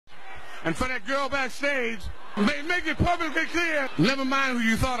And for that girl backstage, make it perfectly clear. Never mind who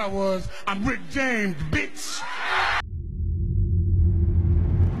you thought I was. I'm Rick James, bitch.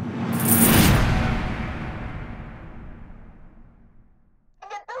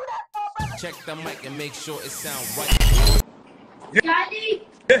 Check the mic and make sure it sounds right. Daddy?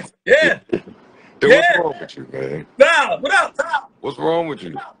 Yeah. What's wrong with you, man? Nah, what up? What's wrong with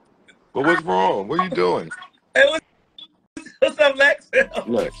you? But what's wrong? What are you doing? Hey, what's up, Lex?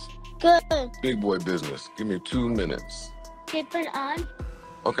 Lex, Good. big boy business. Give me 2 minutes. Keep it on.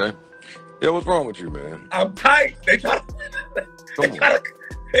 Okay. Yeah, what's wrong with you, man? I'm tight. They try to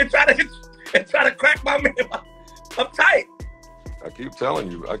crack my man. I'm tight. I keep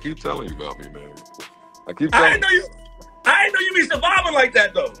telling you about me, man. I didn't know you be surviving like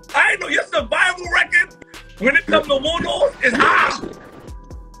that though. I didn't know your survival record when it comes to warlords is high.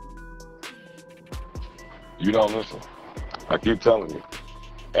 You don't listen. I keep telling you.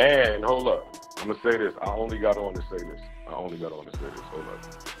 And hold up. I'm gonna say this. I only got on to say this. Hold up.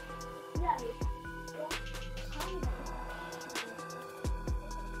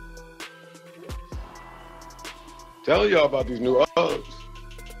 Telling y'all about these new Uggs.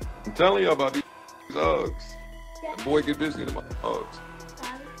 I'm telling y'all about these Uggs. That boy get busy in my Uggs.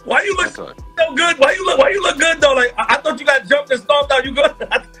 Why you look so good? Why you look good though? Like I thought you got jumped and stomped out. You good?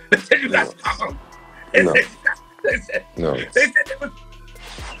 They said you got stomped. No. They said it was.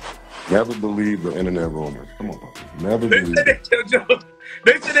 Never believe the internet rumors. Come on, puppy. Never They believe said it.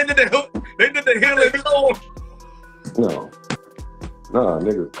 they said they did the hill and low. No. Nah,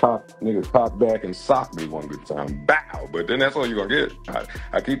 niggas cock back and sock me one good time. Bow. But then that's all you're gonna get.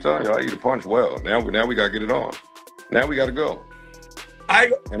 I keep telling you, I eat a punch well. Now we gotta get it on. Now we gotta go.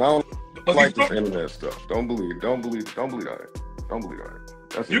 And I don't like this internet stuff. Don't believe on it. Don't believe on it.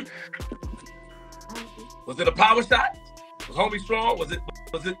 That's it. Was it a power shot? Was homie strong? Was it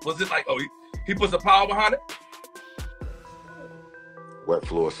like, oh, he put some power behind it? Wet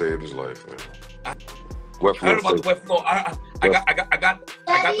floor saved his life, man. I heard about the wet floor. I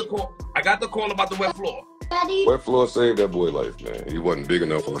got the call about the wet floor. Daddy? Wet floor saved that boy life, man. He wasn't big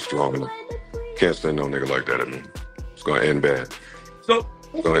enough or strong enough. Can't stand no nigga like that at me. It's gonna end bad. So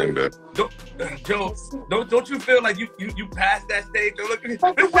it's gonna end bad. Joe, don't you feel like you passed that stage? Look, this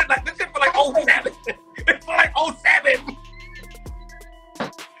shit feel like 07. It feel like 07.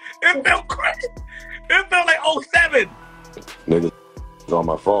 It felt crazy. It felt like 07. Niggas on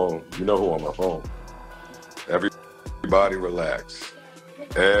my phone. You know who on my phone. Everybody relax.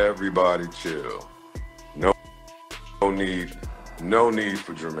 Everybody chill. No need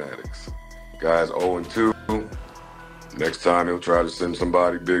for dramatics. Guys 0-2. Next time he'll try to send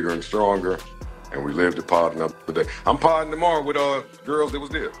somebody bigger and stronger. And we live to pardon up today. I'm pardoning tomorrow with girls that was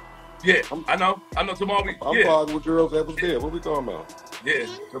there. Yeah, I know tomorrow. I'm pardoning with girls that was there. What we talking about? Yeah,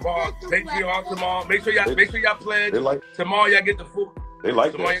 tomorrow. Patreon tomorrow. Make sure y'all pledge. Tomorrow y'all get the food. They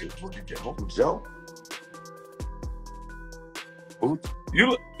like tomorrow that shit. Uncle Joe. Ooh.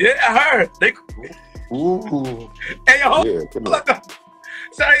 I heard. Ooh. Hey, yo, yeah, look up.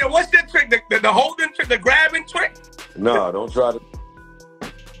 Sorry, what's that trick? The holding trick, the grabbing trick? Nah, don't try to.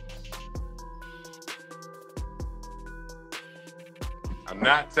 I'm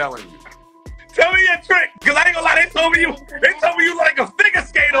not telling you. Tell me your trick, cause I ain't gonna lie. They told me you like a figure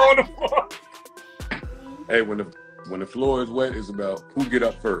skater on the floor. Hey, when the floor is wet, it's about who get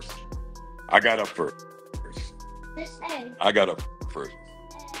up first. I got up first. I got up first.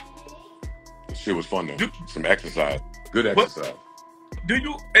 This shit was fun though. Some exercise. Good exercise. Do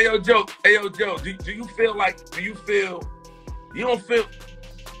you, Ayo Joe, do you feel like, you don't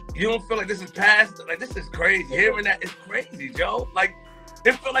feel like this is past, like this is crazy. Hearing that is crazy, Joe. Like,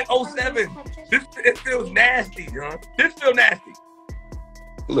 it feel like 07. It feels nasty, John. This feel nasty.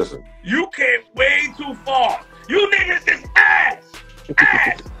 Listen. You came way too far. You niggas is ass.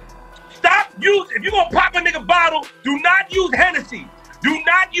 Stop using, if you gonna pop a nigga bottle, do not use Hennessy. Do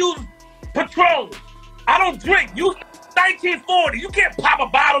not use Patron. I don't drink. Use 1940. You can't pop a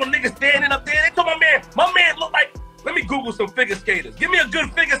bottle of niggas standing up there. They told my man look like, let me Google some figure skaters. Give me a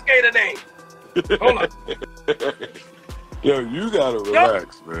good figure skater name. Hold on. Yo, you gotta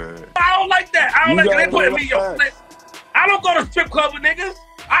relax, man. I don't like that. I don't like that. They putting me your flip. I don't go to strip club with niggas.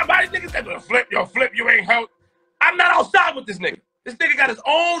 My niggas say, flip, you ain't help. I'm not outside with this nigga. This nigga got his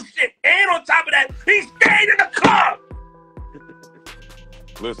own shit. And on top of that, he's staying in the club.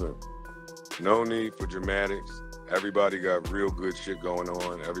 Listen, no need for dramatics. Everybody got real good shit going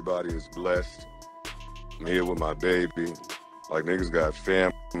on. Everybody is blessed. I'm here with my baby. Like, niggas got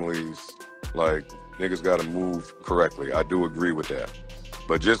families. Like, niggas gotta move correctly. I do agree with that.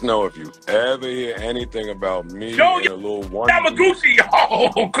 But just know if you ever hear anything about me Joe and a little one Yamaguchi.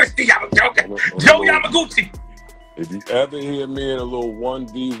 Oh, Christy Yamaguchi. Joe Yamaguchi. If you ever hear me in a little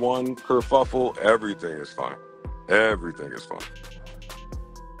 1v1 kerfuffle, everything is fine. Everything is fine.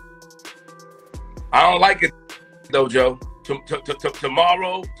 I don't like it though, Joe.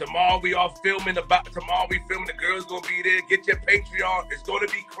 Tomorrow we are filming tomorrow we filming. The girls gonna be there. Get your Patreon. It's gonna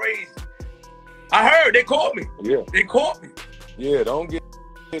be crazy. I heard they called me. Yeah. They called me. Yeah, don't get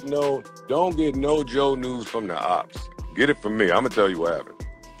no Joe news from the ops. Get it from me. I'm gonna tell you what happened.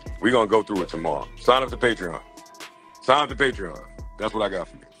 We're gonna go through it tomorrow. Sign up to Patreon. Sign up to Patreon. That's what I got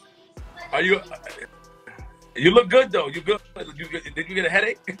for you. Are you? You look good though. You good? Did you get a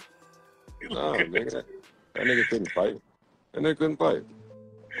headache? No, nigga, that nigga couldn't fight. That nigga couldn't fight.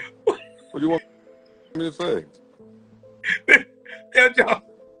 What do you want me to say? Yo, Joe.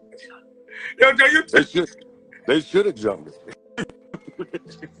 Yo, Joe, you They should have jumped me.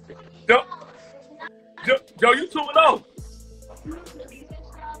 Joe, you 2-0.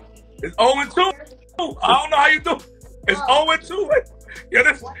 It's 0-2. I don't know how you do. It's 0-2. Yo,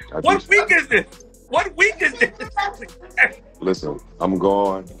 what week is this? What week is this? Listen, I'm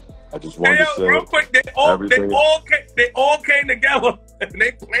going. I just wanted to say real quick, they all came together and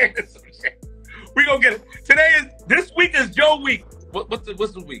they planned some shit. We gonna get it. This week is Joe week. What's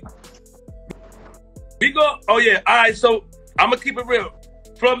the week? We go. Oh yeah. All right. So I'm gonna keep it real.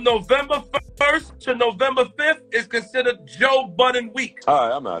 From November 1st to November 5th is considered Joe Budden week. All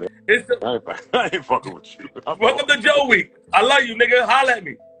right, I'm out of here. I ain't fucking with you. Welcome to Joe week. I love you, nigga. Holla at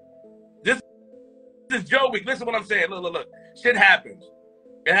me. This is Joe week. Listen to what I'm saying. Look. Shit happens.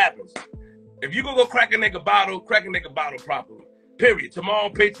 It happens. If you gonna go crack a nigga bottle properly. Period. Tomorrow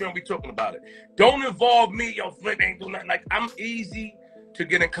on Patreon, we talking about it. Don't involve me. Yo, Flint ain't doing nothing. Like, I'm easy to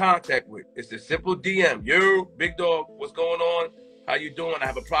get in contact with. It's a simple DM. Yo, big dog, what's going on? How you doing? I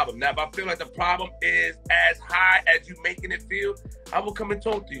have a problem. Now, if I feel like the problem is as high as you making it feel, I will come and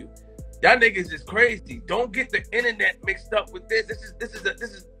talk to you. Y'all niggas is crazy. Don't get the internet mixed up with this. This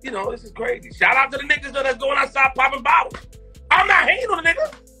is crazy. Shout out to the niggas that's going outside popping bottles. I'm not hating on the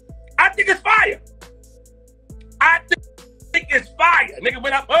nigga. I think it's fire. I think it's fire. Nigga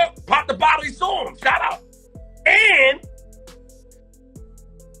went up, popped the bottle, he saw him. Shout out. And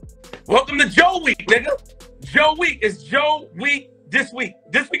welcome to Joe Week, nigga. Joe Week is Joe Week this week.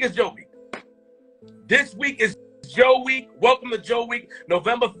 This week is Joe Week. This week is Joe Week. Welcome to Joe Week.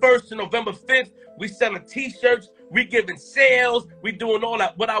 November 1st to November 5th. We selling t-shirts. We giving sales. We doing all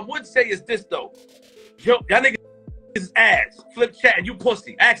that. What I would say is this though. Y'all niggas is ass. Flip chat and you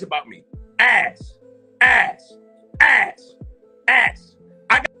pussy. Ask about me. Ass.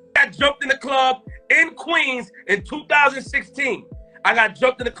 I got jumped in the club in Queens in 2016. I got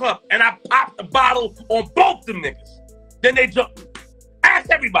jumped in the club and I popped a bottle on both them niggas. Then they jumped me.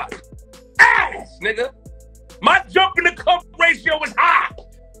 Ask everybody. Ass, nigga. My jump in the club ratio was high.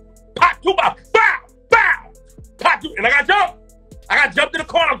 Pop 2 bottles. Bow. Pop 2. And I got jumped. I got jumped in the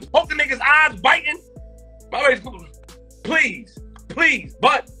corner, poking niggas' eyes, biting. My race, please.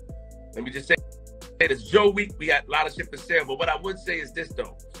 But let me just say this Joe Week, we got a lot of shit for sale. But what I would say is this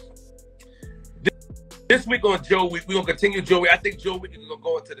though. This week on Joe Week, we're gonna continue Joe Week. I think Joe Week is gonna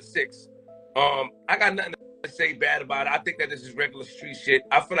go into the 6th. I got nothing to say bad about it. I think that this is regular street shit.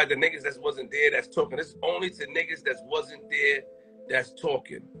 I feel like the niggas that wasn't there that's talking. This is only to niggas that wasn't there that's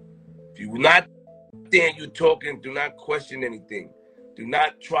talking. If you're not there and you talking, do not question anything. Do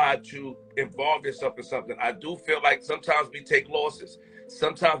not try to involve yourself in something. I do feel like sometimes we take losses.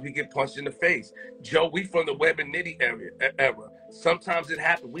 Sometimes we get punched in the face. Joe, we from the Web and Nitty era. Sometimes it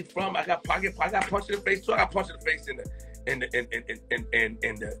happens. I got punched in the face too. I got punched in the face in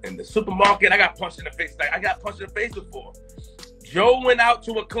the supermarket. I got punched in the face. Like I got punched in the face before. Joe went out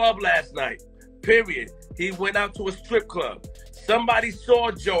to a club last night. Period. He went out to a strip club. Somebody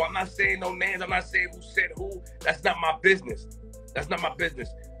saw Joe. I'm not saying no names. I'm not saying who said who. That's not my business.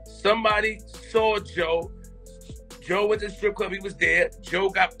 Somebody saw Joe. Joe went to the strip club. He was there. Joe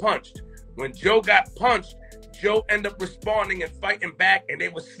got punched. When Joe got punched, Joe ended up responding and fighting back, and they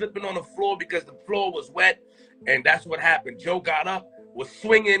were slipping on the floor because the floor was wet, and that's what happened. Joe got up, was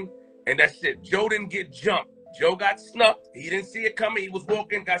swinging, and that's it. Joe didn't get jumped. Joe got snuffed. He didn't see it coming. He was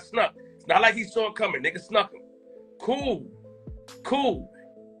walking, got snuffed. It's not like he saw it coming. Nigga snuck him. Cool.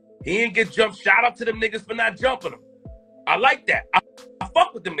 He didn't get jumped. Shout out to them niggas for not jumping him. I like that. I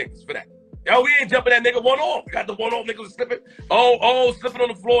fuck with them niggas for that. Yo, we ain't jumping that nigga one off. Got the one off, nigga was slipping. Slipping on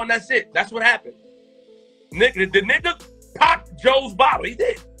the floor, and that's it. That's what happened. The nigga popped Joe's bottle. He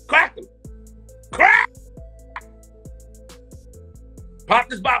did. Cracked him.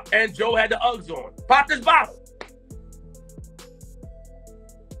 Popped his bottle. And Joe had the Uggs on. Popped his bottle.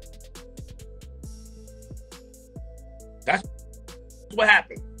 what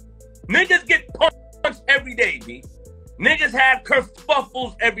happened. Niggas get punched every day, B. Niggas have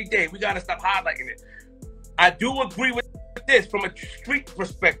kerfuffles every day. We gotta stop highlighting it. I do agree with this from a street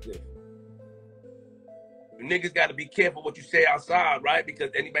perspective. Niggas gotta be careful what you say outside, right?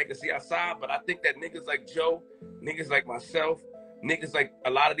 Because anybody can see outside, but I think that niggas like Joe, niggas like myself, niggas like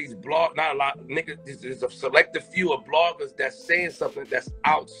a lot of these bloggers, not a lot, niggas, there's a selective few of bloggers that's saying something that's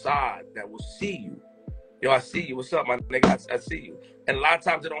outside that will see you. Yo, I see you. What's up, my nigga? I see you. And a lot of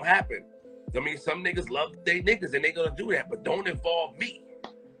times it don't happen. I mean, some niggas love they niggas and they gonna do that, but don't involve me.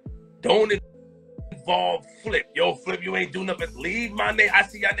 Don't involve Flip. Yo, Flip, you ain't do nothing. Leave my name. I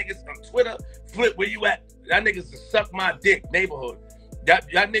see y'all niggas on Twitter. Flip, where you at? Y'all niggas suck my dick, neighborhood.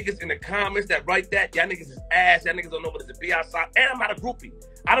 Y'all niggas in the comments that write that, y'all niggas is ass. Y'all niggas don't know what it is to be outside. And I'm not a groupie.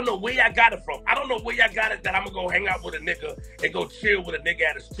 I don't know where y'all got it from. I don't know where y'all got it that I'm gonna go hang out with a nigga and go chill with a nigga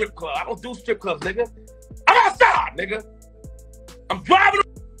at a strip club. I don't do strip clubs, nigga. I'm outside, nigga. I'm driving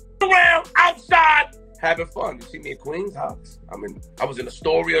around outside having fun. You see me in Queenz house. I was in the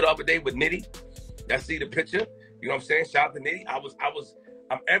story the other day with Nitty. Y'all see the picture? You know what I'm saying? Shout out to Nitty.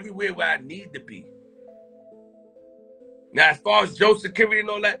 I'm everywhere where I need to be. Now, as far as Joe's security and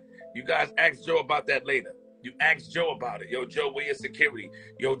all that, you guys ask Joe about that later. You ask Joe about it. Yo, Joe, where's security?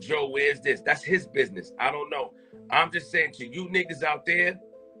 Yo, Joe, where's this? That's his business. I don't know. I'm just saying to you niggas out there,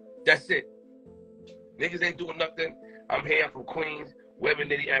 that's it. Niggas ain't doing nothing. I'm here from Queens, Weber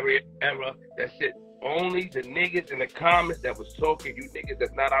Nitty era. That's it. Only the niggas in the comments that was talking, you niggas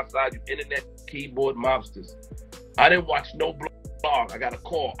that's not outside, you internet keyboard mobsters. I didn't watch no blog. I got a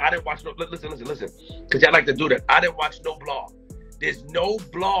call. I didn't watch no, listen. Because y'all like to do that. I didn't watch no blog. There's no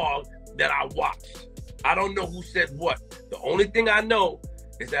blog that I watched. I don't know who said what. The only thing I know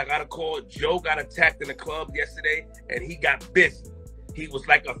is that I got a call. Joe got attacked in the club yesterday and he got busy. He was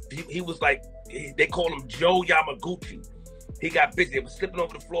like, they call him Joe Yamaguchi. He got busy. They was slipping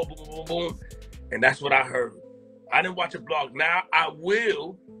over the floor, boom, boom, boom, boom. And that's what I heard. I didn't watch a blog. Now I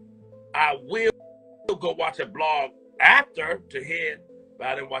will go watch a blog after to hear, but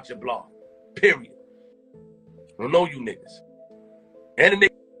I didn't watch a blog. Period. I don't know you niggas. And the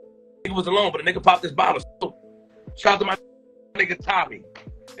nigga was alone, but the nigga popped this bottle. So, shout out to my nigga Tommy.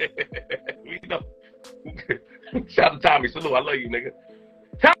 You know. Shout out to Tommy. Salute. I love you, nigga.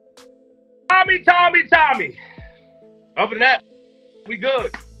 Tommy. Other than that, we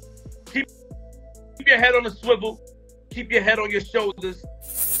good. Keep your head on the swivel. Keep your head on your shoulders.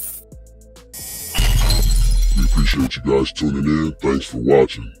 We appreciate you guys tuning in. Thanks for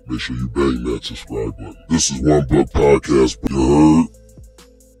watching. Make sure you bang that subscribe button. This is One Buck Podcast. You heard?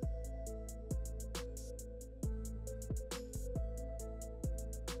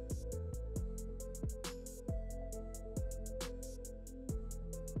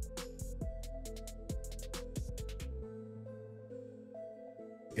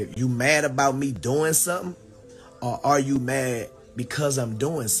 If you mad about me doing something, or are you mad because I'm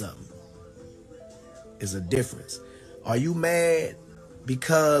doing something? Is a difference. Are you mad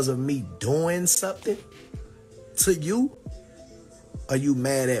because of me doing something to you? Are you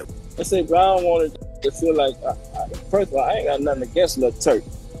mad at? I said, bro, I don't want to feel like, first of all, I ain't got nothing against Lil Turk.